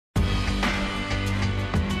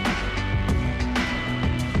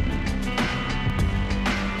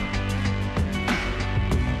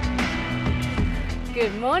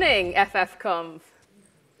Good morning, ffconf.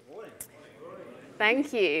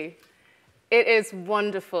 Thank you. It is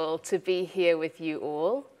wonderful to be here with you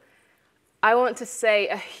all. I want to say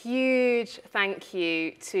a huge thank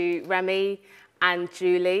you to Remy and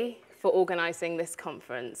Julie for organizing this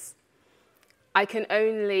conference. I can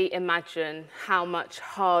only imagine how much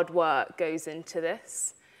hard work goes into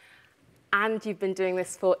this. And you've been doing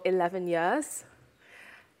this for 11 years.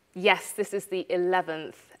 Yes, this is the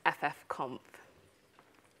 11th ffconf.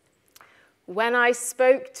 When I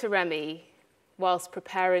spoke to Remy whilst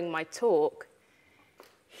preparing my talk,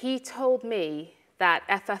 he told me that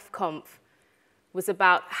ffconf was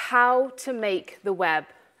about how to make the web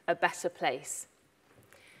a better place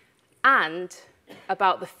and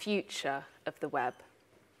about the future of the web.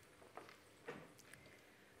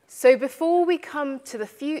 So before we come to the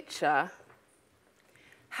future,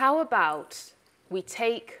 how about we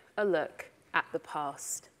take a look at the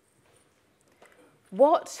past?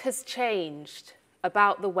 What has changed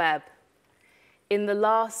about the web in the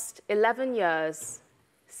last 11 years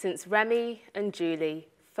since Remy and Julie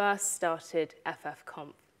first started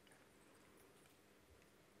ffconf?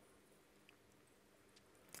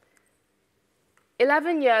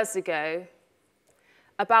 "11 years ago,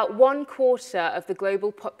 about 1/4 of the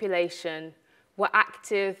global population were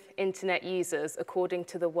active internet users, according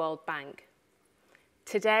to the World Bank.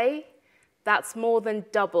 Today, that's more than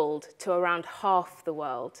doubled to around half the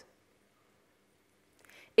world.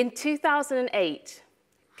 In 2008,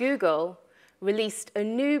 Google released a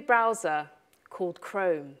new browser called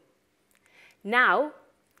Chrome. Now,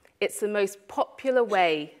 it's the most popular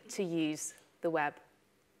way to use the web.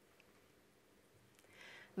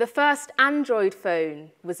 The first Android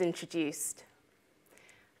phone was introduced,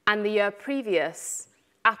 and the year previous,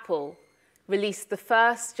 Apple released the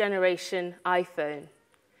first generation iPhone,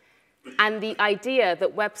 and the idea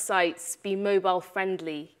that websites be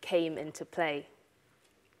mobile-friendly came into play.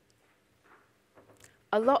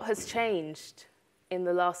 A lot has changed in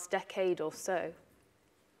the last decade or so.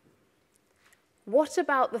 What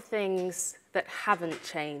about the things that haven't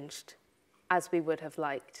changed as we would have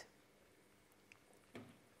liked?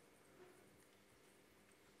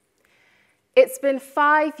 It's been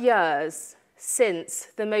 5 years since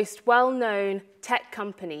the most well-known tech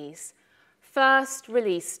companies first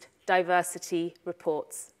released diversity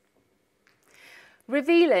reports,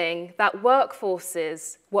 revealing that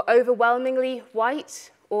workforces were overwhelmingly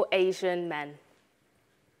white or Asian men.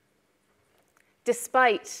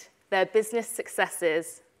 Despite their business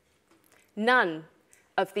successes, none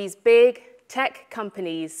of these big tech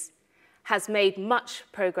companies has made much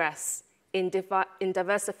progress in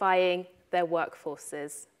diversifying their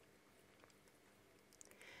workforces.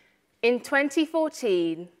 In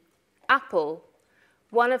 2014, Apple,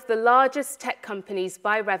 one of the largest tech companies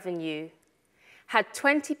by revenue, had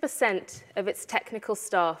 20% of its technical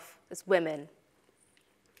staff as women.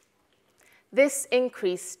 This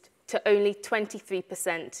increased to only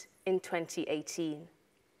 23% in 2018.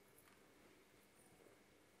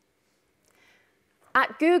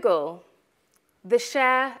 At Google, the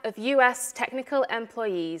share of US technical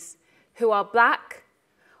employees who are Black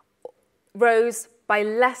rose by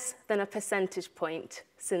less than a percentage point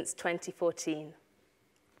since 2014.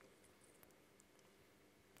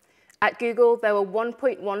 At Google, there were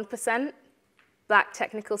 1.1% Black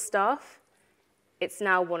technical staff. It's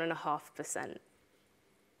now 1.5%.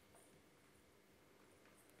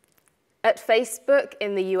 At Facebook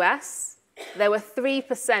in the US, there were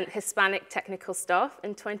 3% Hispanic technical staff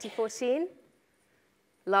in 2014.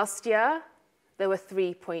 Last year, there were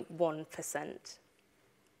 3.1%.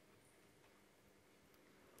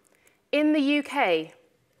 In the UK,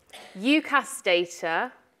 UCAS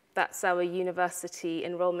data, that's our university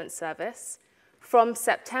enrollment service, from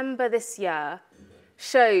September this year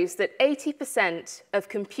shows that 80% of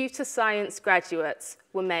computer science graduates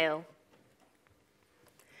were male.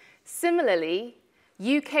 Similarly,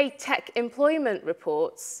 UK tech employment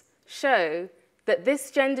reports show that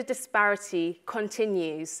this gender disparity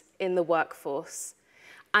continues in the workforce,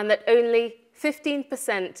 and that only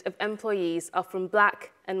 15% of employees are from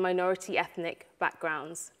Black and minority ethnic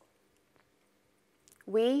backgrounds.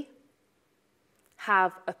 We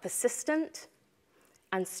have a persistent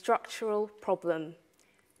and structural problem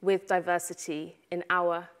with diversity in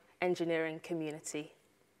our engineering community.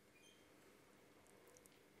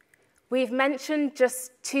 We've mentioned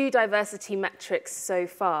just 2 diversity metrics so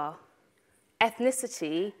far: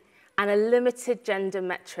 ethnicity and a limited gender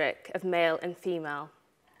metric of male and female.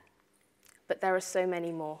 But there are so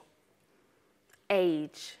many more: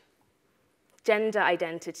 age, gender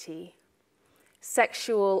identity,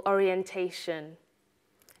 sexual orientation,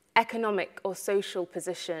 economic or social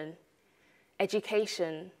position,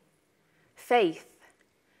 education, faith,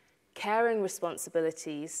 caring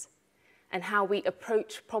responsibilities, and how we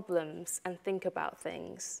approach problems and think about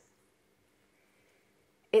things.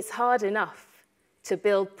 It's hard enough to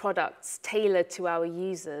build products tailored to our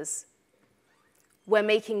users. We're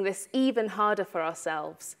making this even harder for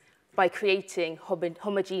ourselves by creating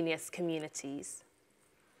homogeneous communities.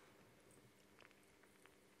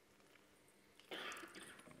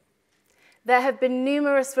 There have been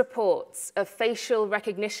numerous reports of facial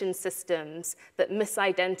recognition systems that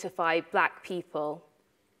misidentify Black people.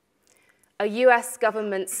 A US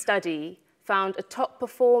government study found a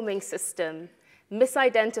top-performing system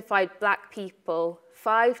misidentified Black people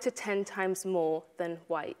 5 to 10 times more than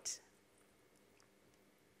white.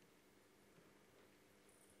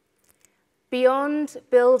 Beyond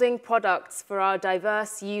building products for our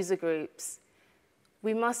diverse user groups,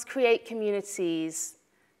 we must create communities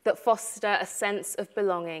that foster a sense of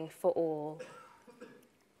belonging for all.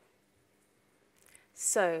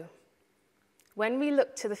 So, when we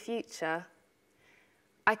look to the future,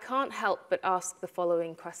 I can't help but ask the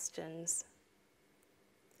following questions.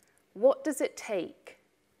 What does it take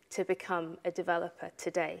to become a developer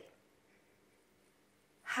today?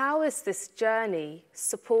 How is this journey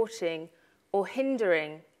supporting or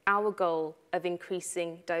hindering our goal of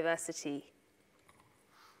increasing diversity?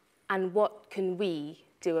 And what can we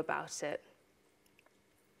do about it?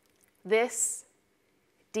 This,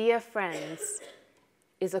 dear friends,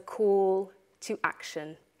 is a call to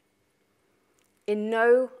action. In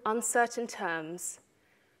no uncertain terms,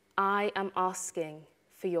 I am asking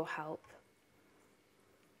for your help.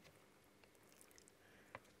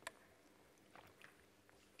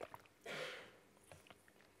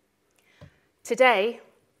 Today,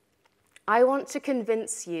 I want to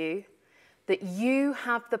convince you that you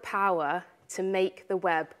have the power to make the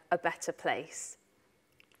web a better place.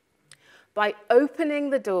 By opening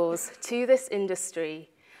the doors to this industry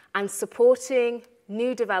and supporting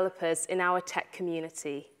new developers in our tech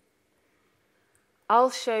community,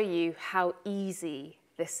 I'll show you how easy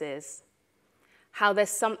this is, how there's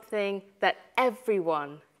something that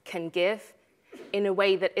everyone can give in a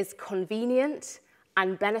way that is convenient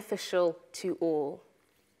and beneficial to all.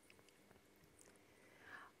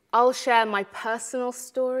 I'll share my personal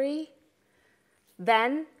story.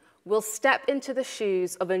 Then we'll step into the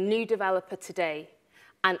shoes of a new developer today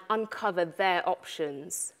and uncover their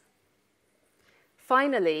options.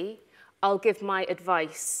 Finally, I'll give my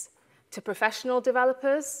advice to professional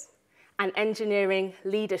developers and engineering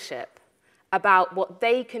leadership about what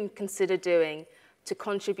they can consider doing to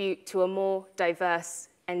contribute to a more diverse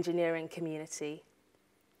engineering community.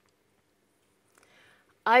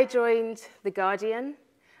 I joined The Guardian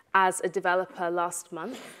as a developer last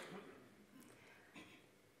month.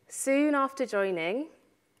 Soon after joining,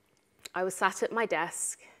 I was sat at my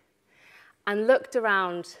desk and looked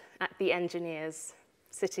around at the engineers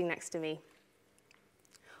sitting next to me,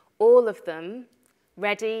 all of them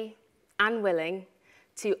ready and willing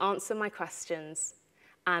to answer my questions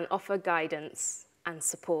and offer guidance and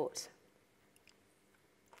support.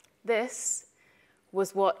 This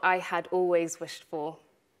was what I had always wished for.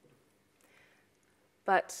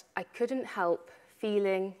 But I couldn't help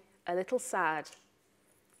feeling a little sad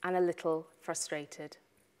and a little frustrated.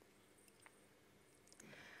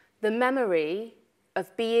 The memory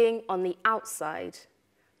of being on the outside,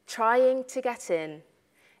 trying to get in,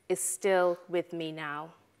 is still with me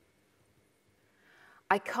now.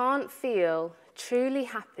 I can't feel truly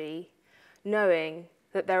happy knowing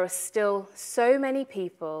that there are still so many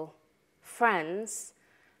people, friends,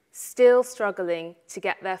 still struggling to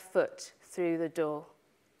get their foot through the door.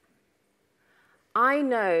 I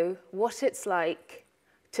know what it's like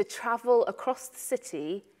to travel across the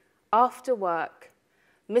city after work,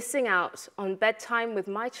 missing out on bedtime with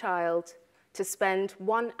my child to spend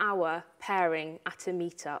 1 hour pairing at a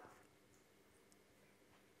meetup.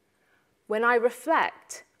 When I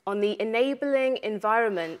reflect on the enabling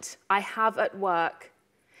environment I have at work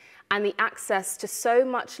and the access to so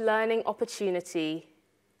much learning opportunity,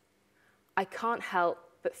 I can't help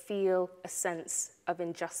but feel a sense of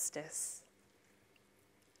injustice.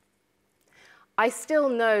 I still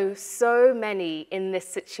know so many in this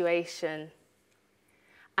situation,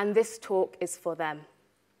 and this talk is for them.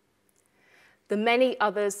 The many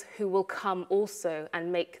others who will come also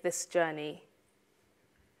and make this journey.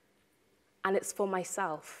 And it's for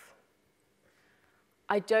myself.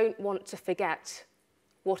 I don't want to forget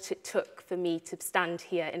what it took for me to stand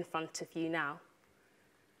here in front of you now.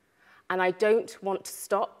 And I don't want to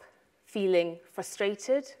stop feeling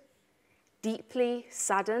frustrated, deeply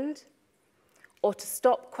saddened, or to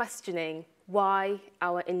stop questioning why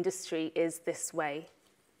our industry is this way.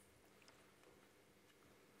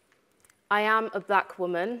 I am a Black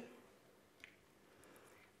woman.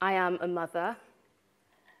 I am a mother.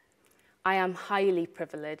 I am highly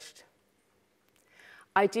privileged.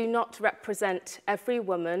 I do not represent every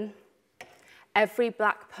woman, every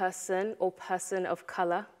Black person or person of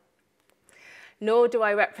color, nor do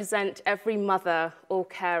I represent every mother or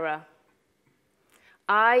carer.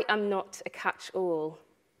 I am not a catch-all.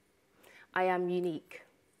 I am unique.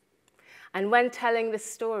 And when telling this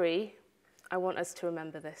story, I want us to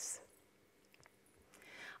remember this.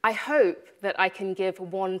 I hope that I can give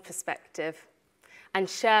one perspective and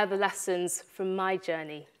share the lessons from my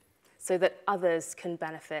journey so that others can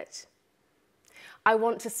benefit. I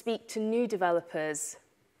want to speak to new developers.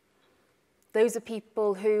 Those are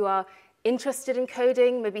people who are interested in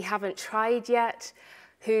coding, maybe haven't tried yet,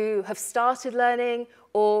 who have started learning,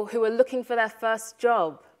 or who are looking for their first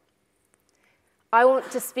job. I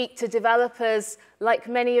want to speak to developers like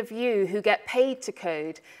many of you who get paid to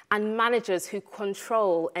code and managers who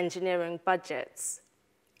control engineering budgets.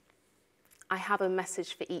 I have a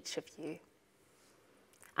message for each of you,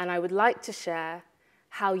 and I would like to share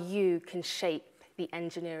how you can shape the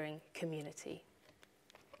engineering community.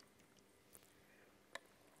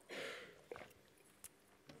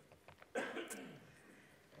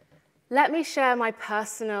 Let me share my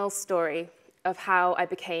personal story of how I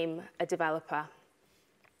became a developer.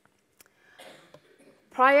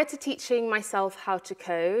 Prior to teaching myself how to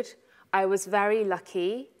code, I was very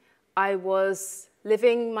lucky. I was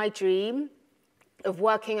living my dream of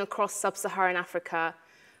working across sub-Saharan Africa.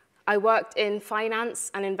 I worked in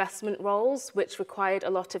finance and investment roles, which required a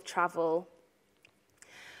lot of travel.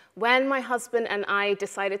 When my husband and I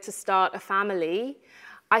decided to start a family,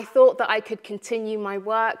 I thought that I could continue my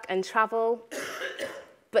work and travel,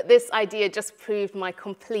 but this idea just proved my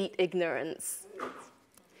complete ignorance.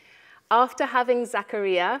 After having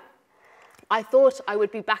Zachariah, I thought I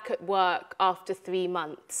would be back at work after 3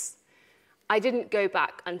 months. I didn't go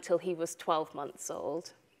back until he was 12 months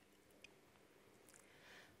old.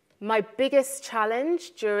 My biggest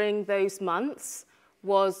challenge during those months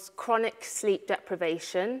was chronic sleep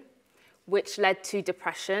deprivation, which led to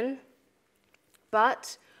depression.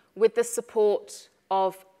 But with the support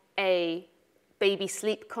of a baby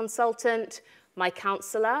sleep consultant, my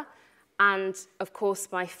counselor, and of course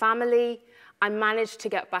my family, I managed to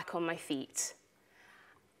get back on my feet.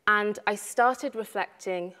 And I started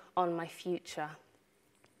reflecting on my future.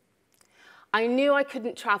 I knew I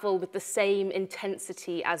couldn't travel with the same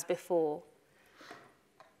intensity as before.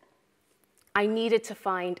 I needed to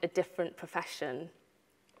find a different profession.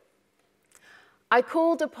 I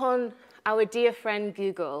called upon our dear friend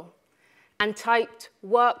Google and typed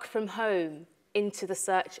 "work from home" into the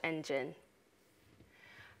search engine.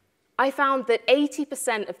 I found that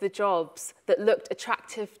 80% of the jobs that looked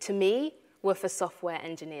attractive to me were for software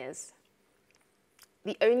engineers.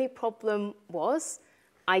 The only problem was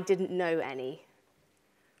I didn't know any.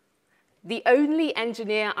 The only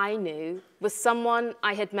engineer I knew was someone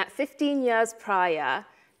I had met 15 years prior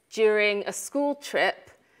during a school trip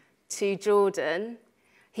to Jordan.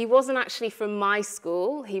 He wasn't actually from my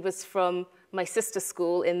school. He was from my sister's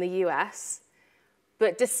school in the US.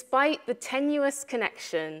 But despite the tenuous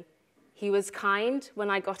connection, he was kind when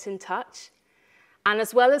I got in touch. And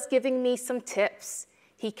as well as giving me some tips,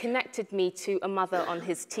 he connected me to a mother on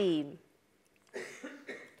his team.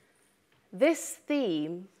 This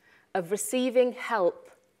theme of receiving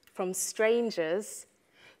help from strangers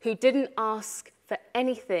who didn't ask for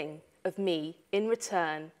anything of me in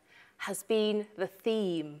return has been the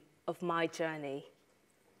theme of my journey.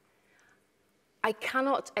 I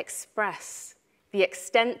cannot express the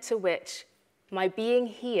extent to which my being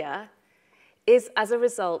here is as a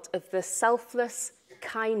result of the selfless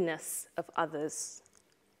kindness of others.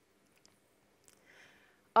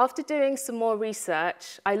 After doing some more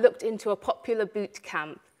research, I looked into a popular boot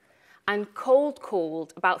camp and cold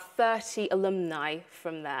called about 30 alumni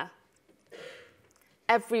from there.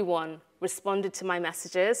 Everyone responded to my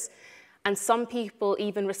messages, and some people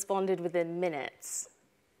even responded within minutes.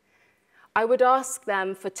 I would ask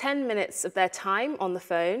them for 10 minutes of their time on the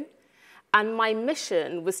phone, and my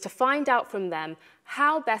mission was to find out from them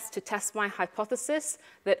how best to test my hypothesis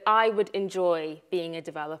that I would enjoy being a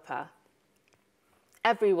developer.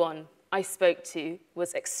 Everyone I spoke to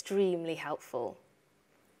was extremely helpful.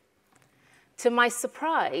 To my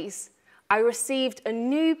surprise, I received a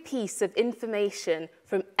new piece of information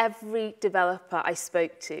from every developer I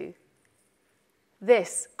spoke to.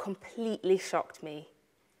 This completely shocked me.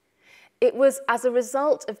 It was as a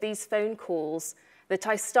result of these phone calls that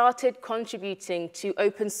I started contributing to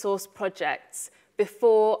open source projects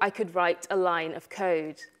before I could write a line of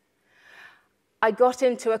code. I got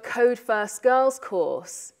into a Code First Girls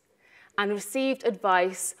course and received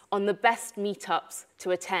advice on the best meetups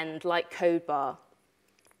to attend, like Code Bar.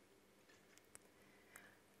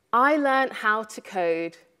 I learned how to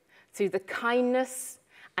code through the kindness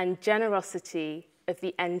and generosity of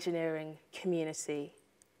the engineering community.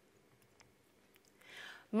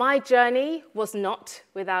 My journey was not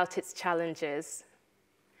without its challenges.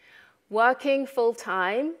 Working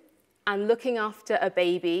full-time and looking after a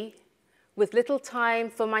baby with little time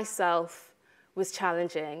for myself was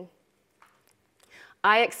challenging.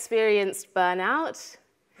 I experienced burnout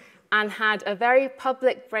and had a very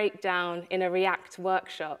public breakdown in a React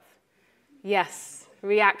workshop. Yes,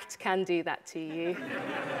 React can do that to you.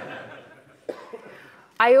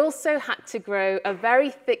 I also had to grow a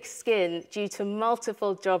very thick skin due to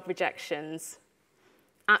multiple job rejections.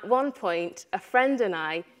 At one point, a friend and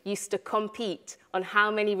I used to compete on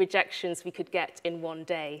how many rejections we could get in one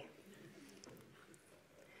day.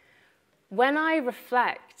 When I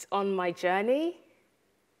reflect on my journey,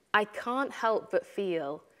 I can't help but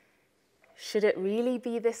feel, should it really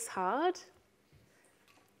be this hard?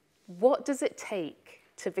 What does it take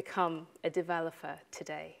to become a developer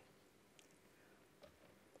today?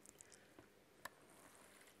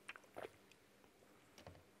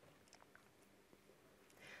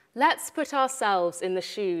 Let's put ourselves in the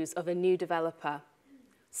shoes of a new developer,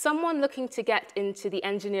 someone looking to get into the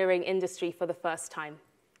engineering industry for the first time.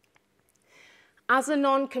 As a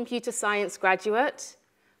non-computer science graduate,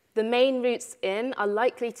 the main routes in are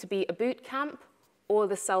likely to be a boot camp or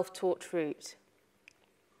the self-taught route.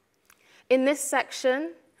 In this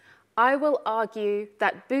section, I will argue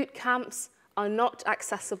that boot camps are not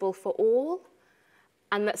accessible for all,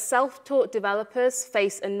 and that self-taught developers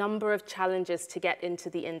face a number of challenges to get into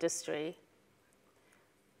the industry.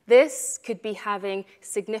 This could be having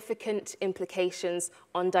significant implications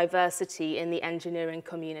on diversity in the engineering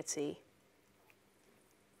community.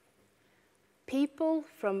 People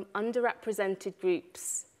from underrepresented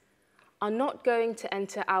groups are not going to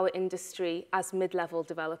enter our industry as mid-level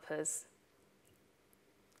developers.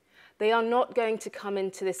 They are not going to come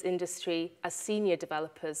into this industry as senior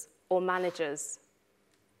developers or managers.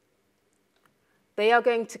 They are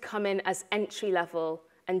going to come in as entry-level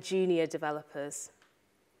and junior developers.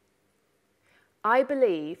 I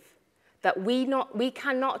believe that we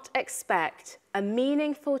cannot expect a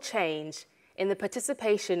meaningful change in the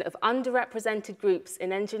participation of underrepresented groups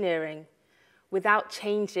in engineering without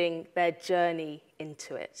changing their journey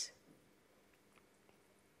into it.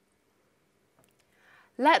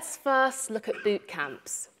 Let's first look at boot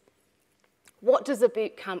camps. What does a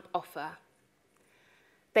boot camp offer?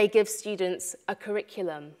 They give students a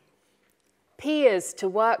curriculum, peers to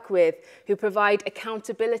work with who provide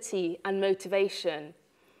accountability and motivation,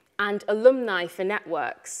 and alumni for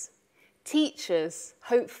networks, teachers,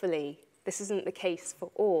 hopefully, this isn't the case for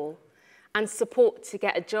all, and support to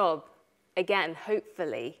get a job, again,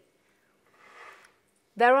 hopefully.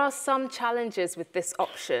 There are some challenges with this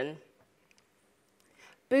option.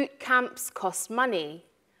 Boot camps cost money,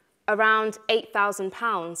 around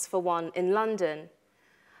 £8,000 for one in London.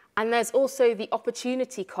 And there's also the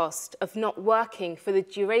opportunity cost of not working for the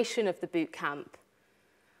duration of the boot camp.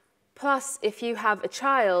 Plus, if you have a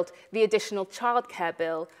child, the additional childcare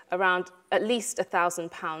bill, around at least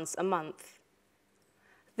 £1,000 a month.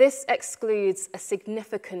 This excludes a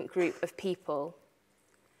significant group of people.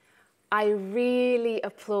 I really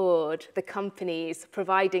applaud the companies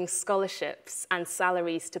providing scholarships and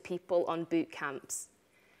salaries to people on boot camps.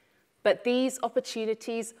 But these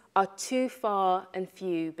opportunities are too far and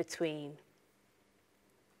few between.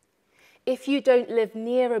 If you don't live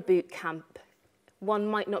near a boot camp, one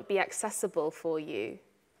might not be accessible for you.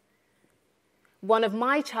 One of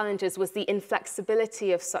my challenges was the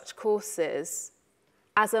inflexibility of such courses.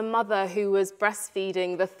 As a mother who was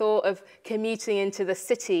breastfeeding, the thought of commuting into the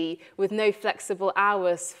city with no flexible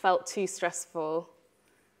hours felt too stressful.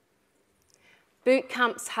 Boot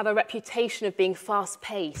camps have a reputation of being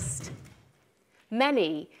fast-paced.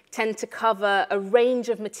 Many tend to cover a range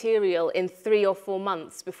of material in 3 or 4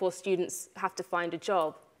 months before students have to find a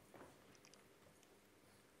job.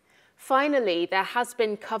 Finally, there has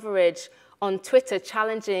been coverage on Twitter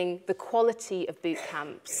challenging the quality of boot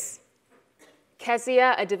camps.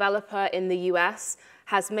 Kezia, a developer in the US,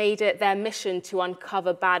 has made it their mission to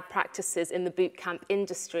uncover bad practices in the boot camp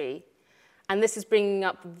industry. And this is bringing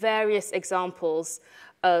up various examples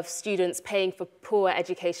of students paying for poor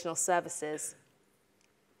educational services.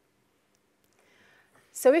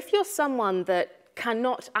 So if you're someone that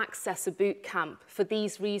cannot access a boot camp for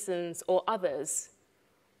these reasons or others,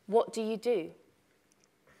 what do you do?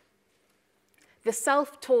 The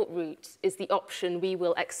self-taught route is the option we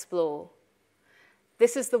will explore.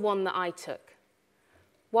 This is the one that I took.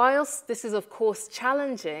 Whilst this is of course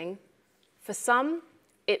challenging, for some,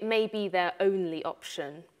 it may be their only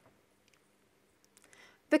option.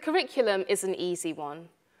 The curriculum is an easy one.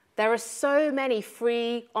 There are so many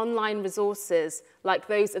free online resources like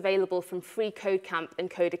those available from Free Code Camp and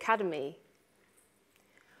Code Academy.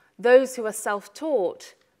 Those who are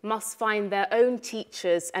self-taught must find their own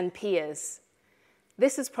teachers and peers.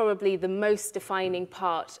 This is probably the most defining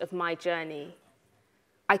part of my journey.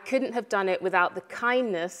 I couldn't have done it without the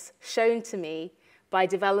kindness shown to me by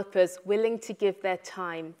developers willing to give their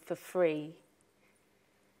time for free.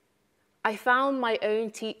 I found my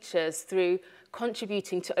own teachers through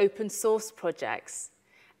contributing to open source projects,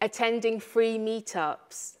 attending free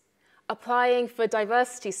meetups, applying for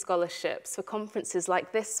diversity scholarships for conferences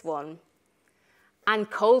like this one, and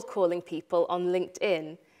cold calling people on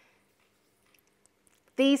LinkedIn.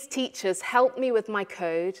 These teachers helped me with my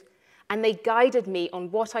code, and they guided me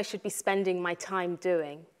on what I should be spending my time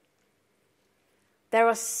doing. There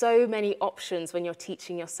are so many options when you're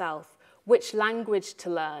teaching yourself, which language to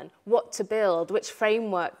learn, what to build, which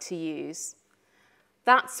framework to use.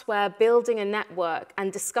 That's where building a network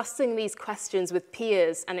and discussing these questions with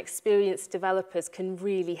peers and experienced developers can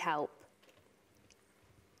really help.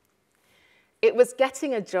 It was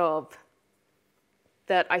getting a job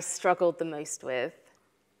that I struggled the most with.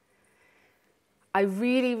 I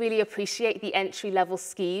really appreciate the entry-level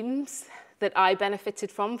schemes that I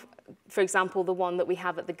benefited from, for example, the one that we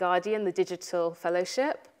have at The Guardian, the Digital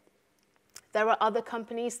Fellowship. There are other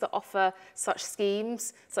companies that offer such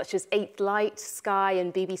schemes, such as 8th Light, Sky,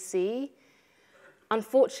 and BBC.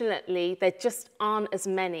 Unfortunately, there just aren't as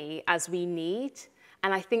many as we need,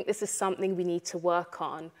 and I think this is something we need to work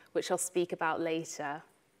on, which I'll speak about later.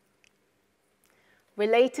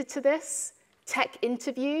 Related to this, tech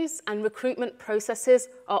interviews and recruitment processes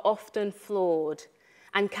are often flawed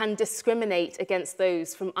and can discriminate against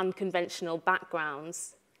those from unconventional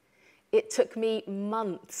backgrounds. It took me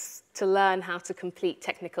months to learn how to complete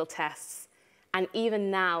technical tests, and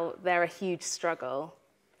even now, they're a huge struggle.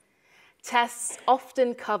 Tests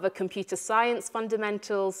often cover computer science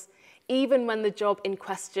fundamentals, even when the job in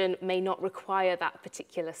question may not require that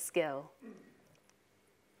particular skill.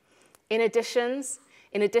 In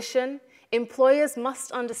addition, employers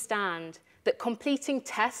must understand that completing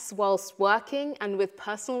tests whilst working and with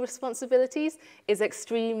personal responsibilities is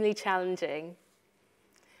extremely challenging.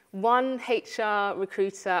 One HR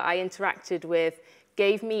recruiter I interacted with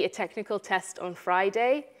gave me a technical test on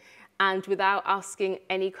Friday and without asking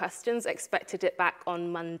any questions, expected it back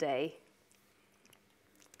on Monday.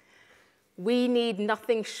 We need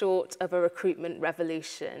nothing short of a recruitment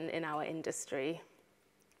revolution in our industry.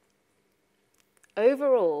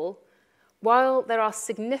 Overall, while there are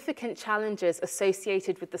significant challenges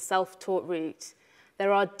associated with the self-taught route,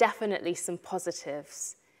 there are definitely some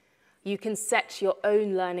positives. You can set your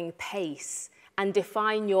own learning pace and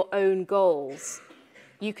define your own goals.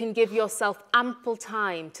 You can give yourself ample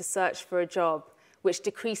time to search for a job, which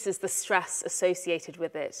decreases the stress associated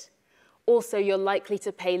with it. Also, you're likely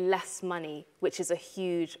to pay less money, which is a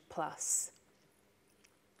huge plus.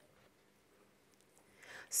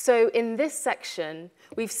 So in this section,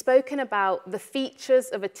 we've spoken about the features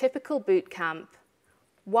of a typical bootcamp,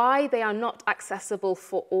 why they are not accessible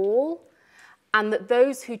for all, and that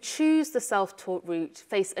those who choose the self-taught route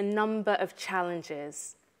face a number of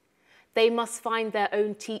challenges. They must find their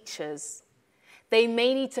own teachers. They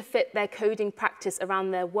may need to fit their coding practice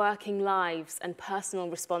around their working lives and personal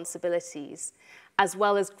responsibilities, as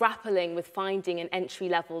well as grappling with finding an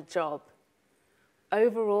entry-level job.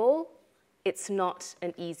 Overall, it's not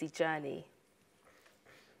an easy journey.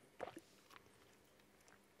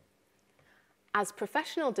 As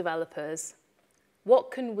professional developers,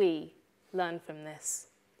 what can we learn from this?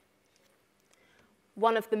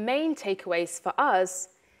 One of the main takeaways for us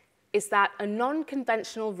is that a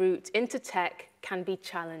non-conventional route into tech can be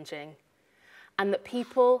challenging, and that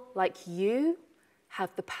people like you have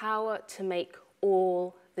the power to make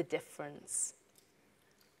all the difference.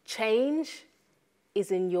 Change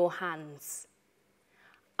is in your hands.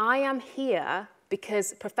 I am here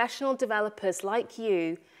because professional developers like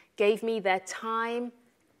you gave me their time,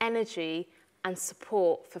 energy, and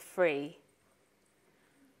support for free.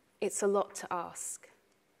 It's a lot to ask,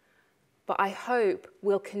 but I hope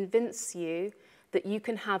we'll convince you that you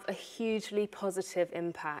can have a hugely positive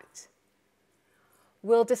impact.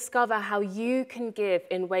 We'll discover how you can give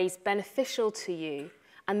in ways beneficial to you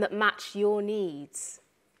and that match your needs.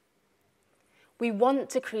 We want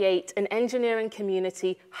to create an engineering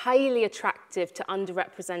community highly attractive to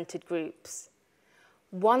underrepresented groups.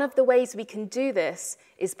 One of the ways we can do this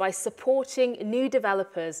is by supporting new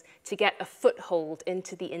developers to get a foothold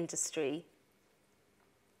into the industry.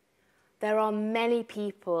 There are many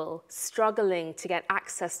people struggling to get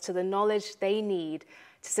access to the knowledge they need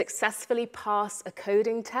to successfully pass a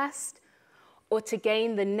coding test or to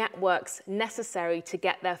gain the networks necessary to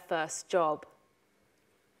get their first job.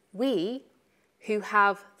 We, who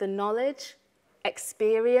have the knowledge,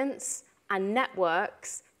 experience, and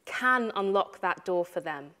networks, can unlock that door for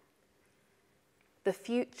them. The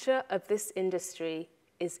future of this industry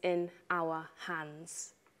is in our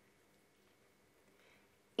hands.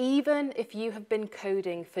 Even if you have been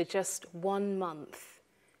coding for just 1 month,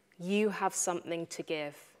 you have something to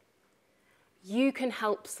give. You can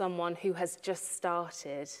help someone who has just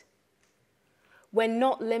started. We're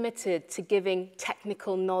not limited to giving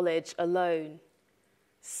technical knowledge alone.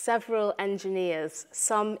 Several engineers,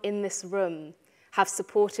 some in this room, have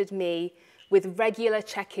supported me with regular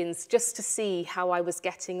check-ins just to see how I was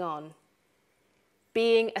getting on.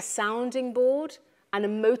 Being a sounding board and a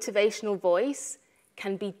motivational voice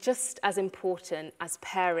can be just as important as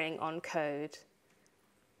pairing on code.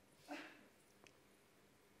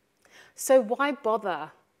 So why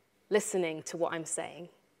bother listening to what I'm saying?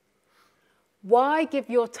 Why give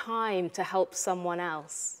your time to help someone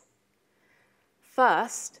else?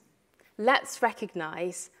 First, let's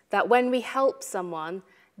recognize that when we help someone,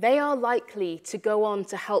 they are likely to go on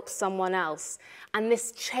to help someone else. And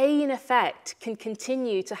this chain effect can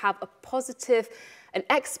continue to have an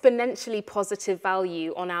exponentially positive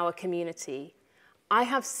value on our community. I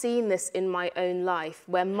have seen this in my own life,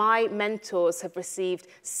 where my mentors have received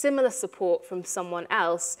similar support from someone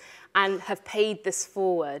else and have paid this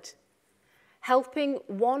forward. Helping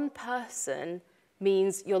one person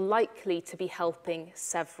means you're likely to be helping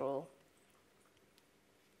several.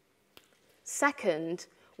 Second,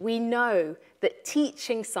 we know that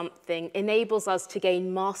teaching something enables us to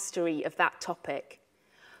gain mastery of that topic.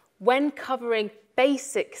 When covering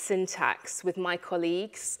basic syntax with my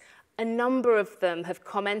colleagues, a number of them have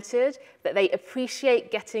commented that they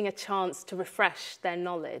appreciate getting a chance to refresh their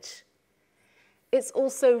knowledge. It's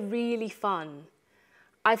also really fun.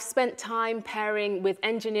 I've spent time pairing with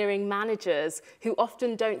engineering managers who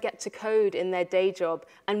often don't get to code in their day job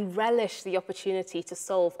and relish the opportunity to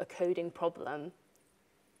solve a coding problem.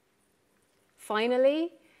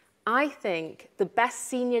 Finally, I think the best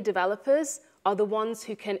senior developers are the ones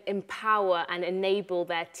who can empower and enable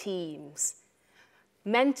their teams.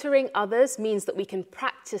 Mentoring others means that we can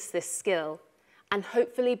practice this skill and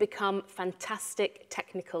hopefully become fantastic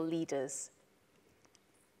technical leaders.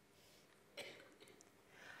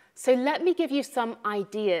 So let me give you some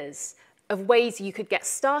ideas of ways you could get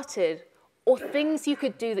started or things you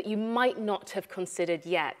could do that you might not have considered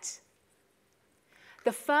yet.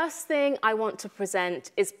 The first thing I want to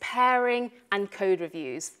present is pairing and code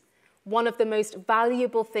reviews, one of the most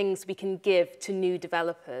valuable things we can give to new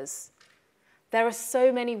developers. There are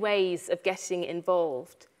so many ways of getting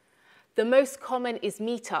involved. The most common is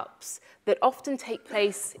meetups that often take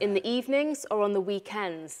place in the evenings or on the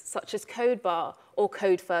weekends, such as Code Bar or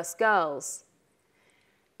Code First Girls.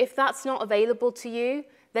 If that's not available to you,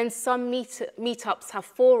 then some meetups have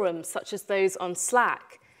forums, such as those on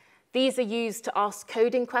Slack. These are used to ask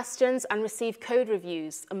coding questions and receive code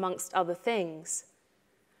reviews, amongst other things.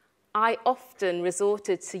 I often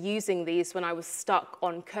resorted to using these when I was stuck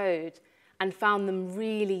on code and found them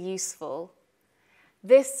really useful.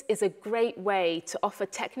 This is a great way to offer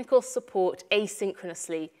technical support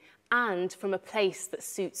asynchronously and from a place that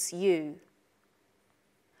suits you.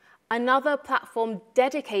 Another platform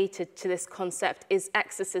dedicated to this concept is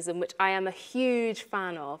Exorcism, which I am a huge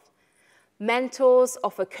fan of. Mentors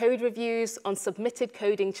offer code reviews on submitted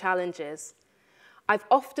coding challenges. I've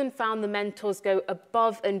often found the mentors go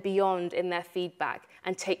above and beyond in their feedback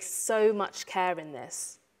and take so much care in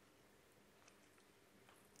this.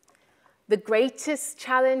 The greatest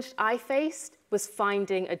challenge I faced was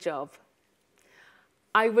finding a job.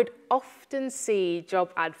 I would often see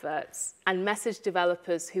job adverts and message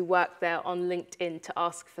developers who work there on LinkedIn to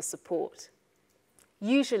ask for support.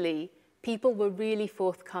 Usually, people were really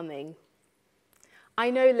forthcoming. I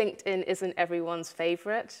know LinkedIn isn't everyone's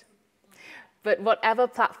favorite, but whatever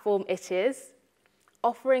platform it is,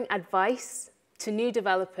 offering advice to new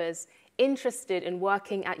developers interested in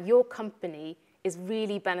working at your company is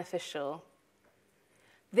really beneficial.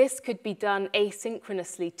 This could be done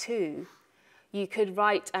asynchronously too. You could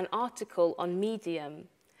write an article on Medium,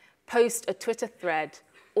 post a Twitter thread,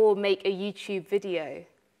 or make a YouTube video.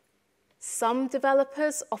 Some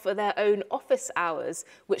developers offer their own office hours,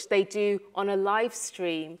 which they do on a live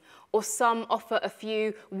stream, or some offer a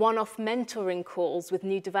few one-off mentoring calls with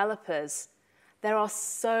new developers. There are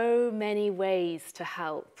so many ways to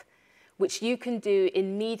help, which you can do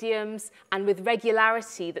in mediums and with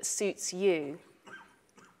regularity that suits you.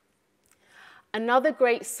 Another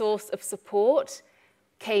great source of support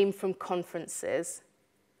came from conferences.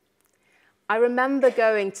 I remember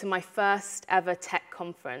going to my first ever tech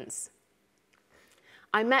conference.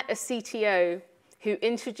 I met a CTO who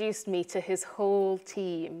introduced me to his whole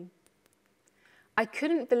team. I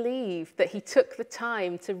couldn't believe that he took the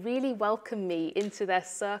time to really welcome me into their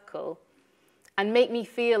circle and make me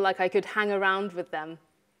feel like I could hang around with them.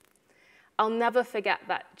 I'll never forget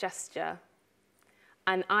that gesture,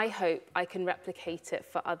 and I hope I can replicate it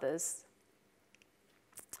for others.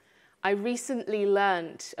 I recently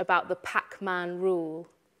learned about the Pac-Man rule.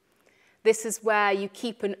 This is where you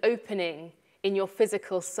keep an opening in your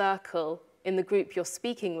physical circle in the group you're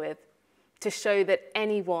speaking with to show that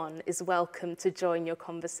anyone is welcome to join your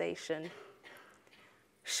conversation.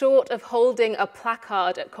 Short of holding a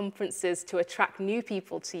placard at conferences to attract new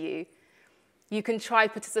people to you, you can try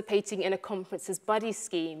participating in a conference's buddy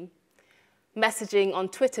scheme, messaging on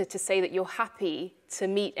Twitter to say that you're happy to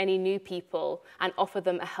meet any new people and offer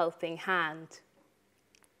them a helping hand.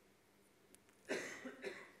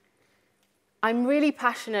 I'm really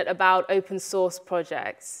passionate about open source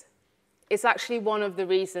projects. It's actually one of the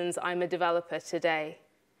reasons I'm a developer today.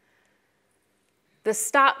 The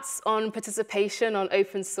stats on participation on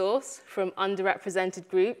open source from underrepresented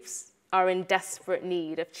groups are in desperate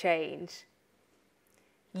need of change.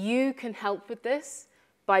 You can help with this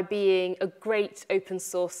by being a great open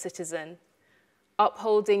source citizen,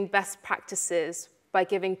 upholding best practices by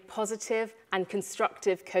giving positive and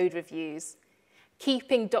constructive code reviews,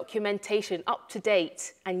 keeping documentation up to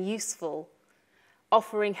date and useful,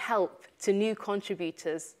 offering help to new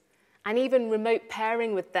contributors, and even remote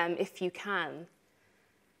pairing with them if you can.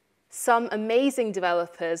 Some amazing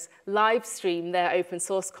developers live stream their open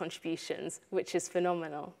source contributions, which is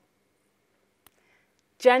phenomenal.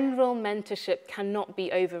 General mentorship cannot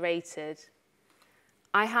be overrated.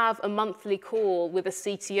 I have a monthly call with a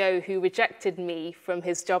CTO who rejected me from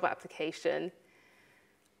his job application.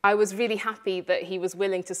 I was really happy that he was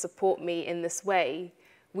willing to support me in this way.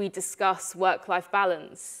 We discuss work-life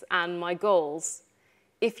balance and my goals.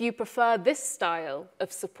 If you prefer this style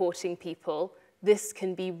of supporting people, this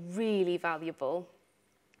can be really valuable.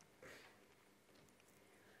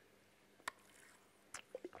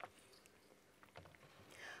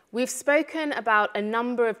 We've spoken about a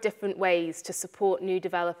number of different ways to support new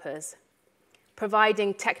developers: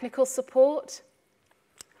 providing technical support,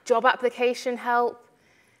 job application help,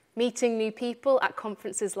 meeting new people at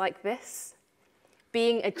conferences like this,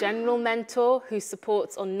 being a general mentor who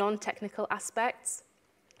supports on non-technical aspects.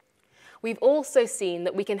 We've also seen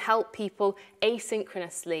that we can help people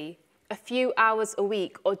asynchronously, a few hours a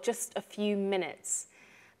week or just a few minutes.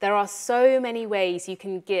 There are so many ways you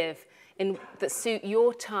can give that suit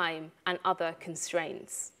your time and other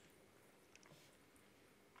constraints.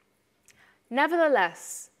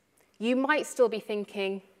 Nevertheless, you might still be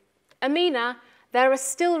thinking, Amina, there are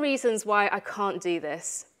still reasons why I can't do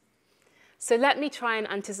this. So let me try and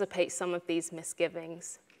anticipate some of these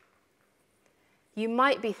misgivings. You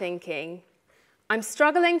might be thinking, I'm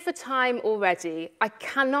struggling for time already. I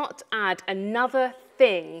cannot add another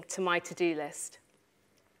thing to my to-do list.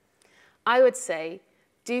 I would say,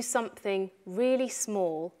 do something really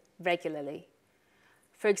small regularly.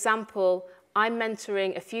 For example, I'm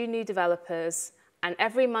mentoring a few new developers, and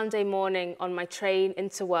every Monday morning on my train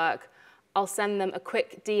into work, I'll send them a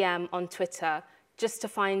quick DM on Twitter just to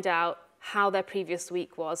find out how their previous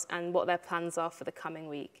week was and what their plans are for the coming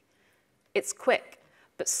week. It's quick,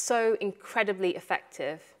 but so incredibly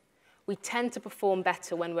effective. We tend to perform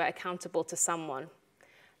better when we're accountable to someone.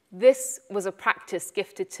 This was a practice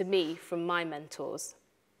gifted to me from my mentors.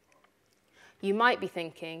 You might be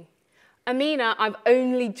thinking, Amina, I've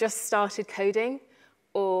only just started coding,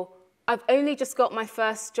 or I've only just got my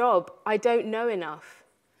first job. I don't know enough.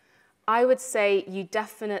 I would say you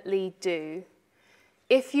definitely do.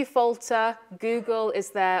 If you falter, Google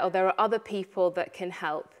is there, or there are other people that can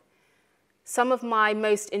help. Some of my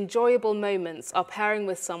most enjoyable moments are pairing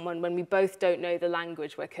with someone when we both don't know the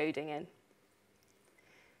language we're coding in.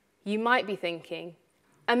 You might be thinking,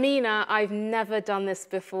 Amina, I've never done this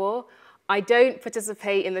before. I don't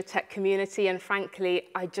participate in the tech community, and frankly,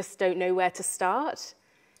 I just don't know where to start.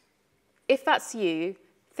 If that's you,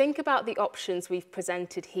 think about the options we've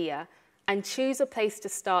presented here and choose a place to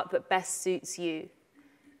start that best suits you.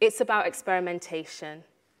 It's about experimentation.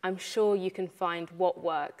 I'm sure you can find what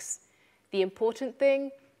works. The important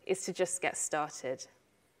thing is to just get started.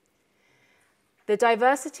 The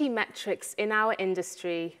diversity metrics in our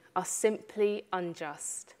industry are simply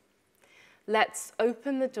unjust. Let's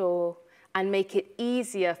open the door and make it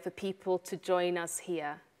easier for people to join us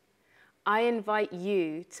here. I invite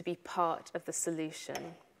you to be part of the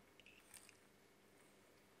solution.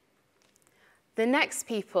 The next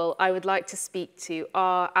people I would like to speak to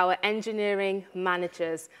are our engineering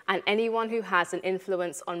managers and anyone who has an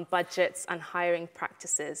influence on budgets and hiring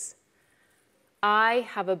practices. I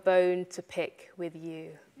have a bone to pick with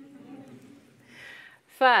you.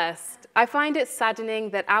 First, I find it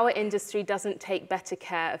saddening that our industry doesn't take better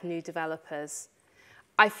care of new developers.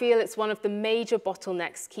 I feel it's one of the major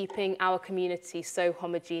bottlenecks keeping our community so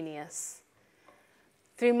homogeneous.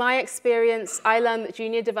 Through my experience, I learned that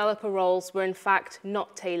junior developer roles were in fact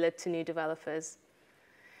not tailored to new developers.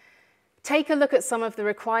 Take a look at some of the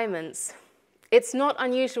requirements. It's not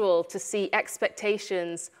unusual to see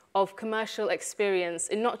expectations of commercial experience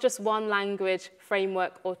in not just one language,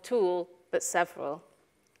 framework, or tool, but several.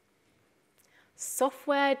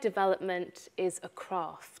 Software development is a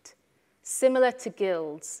craft. Similar to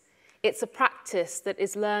guilds, it's a practice that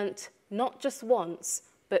is learnt not just once,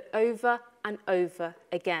 but over and over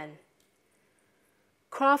again.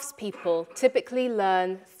 Craftspeople typically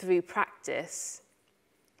learn through practice.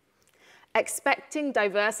 Expecting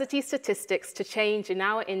diversity statistics to change in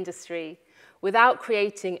our industry without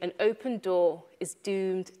creating an open door is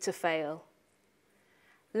doomed to fail.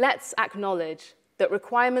 Let's acknowledge that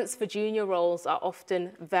requirements for junior roles are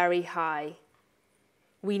often very high.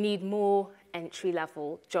 We need more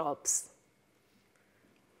entry-level jobs.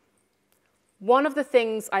 One of the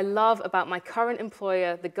things I love about my current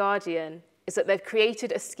employer, The Guardian, is that they've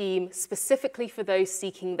created a scheme specifically for those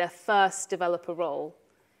seeking their first developer role.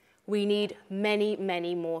 We need many,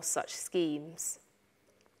 many more such schemes.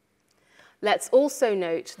 Let's also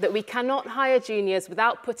note that we cannot hire juniors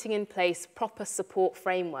without putting in place proper support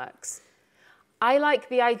frameworks. I like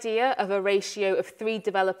the idea of a ratio of 3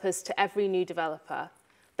 developers to every new developer,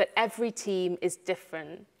 but every team is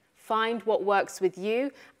different. Find what works with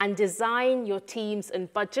you and design your teams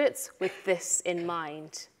and budgets with this in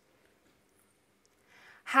mind.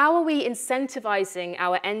 How are we incentivizing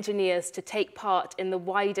our engineers to take part in the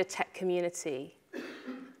wider tech community?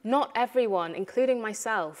 Not everyone, including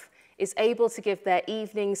myself, is able to give their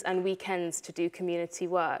evenings and weekends to do community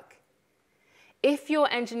work. If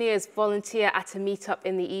your engineers volunteer at a meetup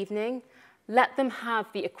in the evening, let them have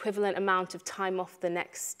the equivalent amount of time off the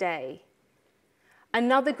next day.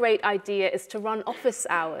 Another great idea is to run office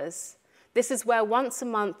hours. This is where once a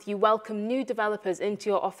month you welcome new developers into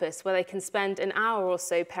your office where they can spend an hour or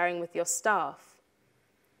so pairing with your staff.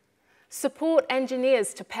 Support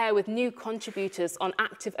engineers to pair with new contributors on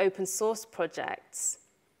active open source projects.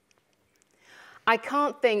 I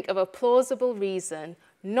can't think of a plausible reason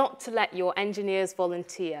not to let your engineers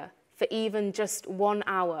volunteer for even just 1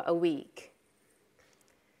 hour a week.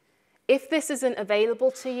 If this isn't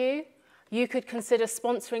available to you, you could consider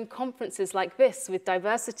sponsoring conferences like this with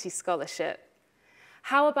diversity scholarship.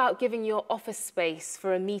 How about giving your office space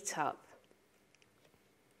for a meetup?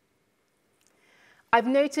 I've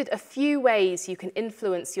noted a few ways you can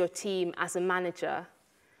influence your team as a manager.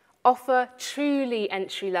 Offer truly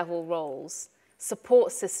entry-level roles,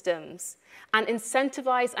 support systems, and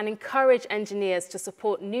incentivize and encourage engineers to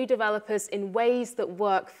support new developers in ways that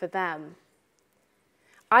work for them.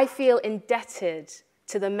 I feel indebted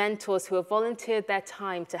to the mentors who have volunteered their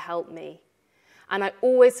time to help me. And I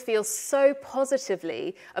always feel so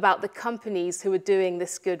positively about the companies who are doing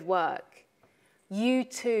this good work. You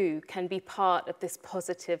too can be part of this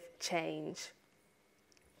positive change.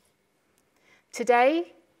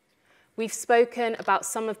 Today, we've spoken about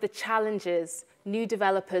some of the challenges new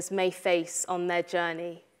developers may face on their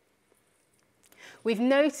journey. We've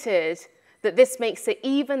noted that this makes it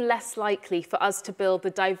even less likely for us to build the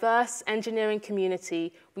diverse engineering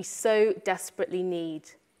community we so desperately need.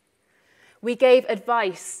 We gave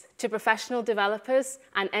advice to professional developers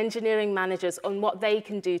and engineering managers on what they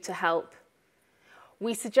can do to help.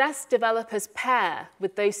 We suggest developers pair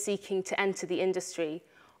with those seeking to enter the industry,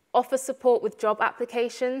 offer support with job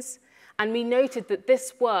applications, and we noted that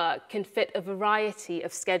this work can fit a variety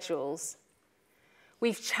of schedules.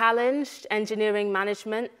 We've challenged engineering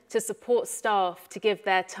management to support staff to give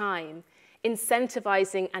their time,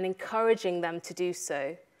 incentivizing and encouraging them to do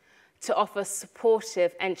so, to offer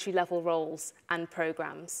supportive entry-level roles and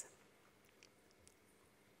programs.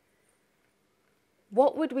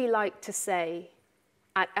 What would we like to say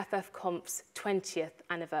at ffconf's 20th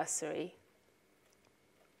anniversary?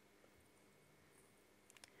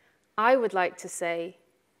 I would like to say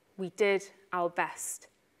we did our best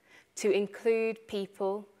to include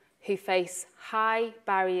people who face high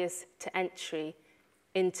barriers to entry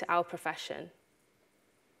into our profession.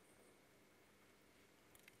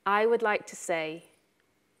 I would like to say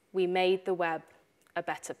we made the web a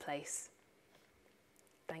better place.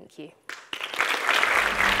 Thank you.